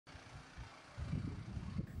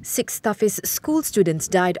6 Tahfiz school students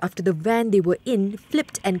died after the van they were in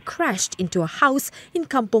flipped and crashed into a house in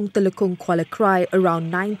Kampung Telekong, Kuala Krai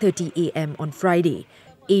around 9:30 a.m. on Friday.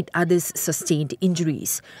 8 others sustained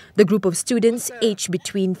injuries. The group of students, aged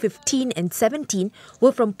between 15 and 17,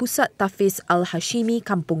 were from Pusat Tahfiz Al-Hashimi,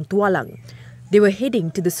 Kampung Tualang. They were heading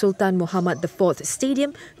to the Sultan Muhammad IV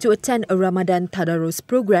Stadium to attend a Ramadan Tadarus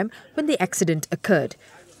program when the accident occurred.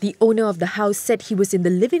 The owner of the house said he was in the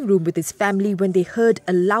living room with his family when they heard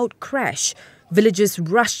a loud crash. Villagers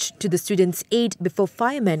rushed to the students' aid before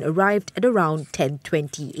firemen arrived at around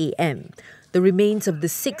 10:20 a.m. The remains of the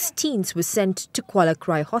 6 teens were sent to Kuala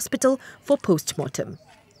Krai Hospital for post-mortem.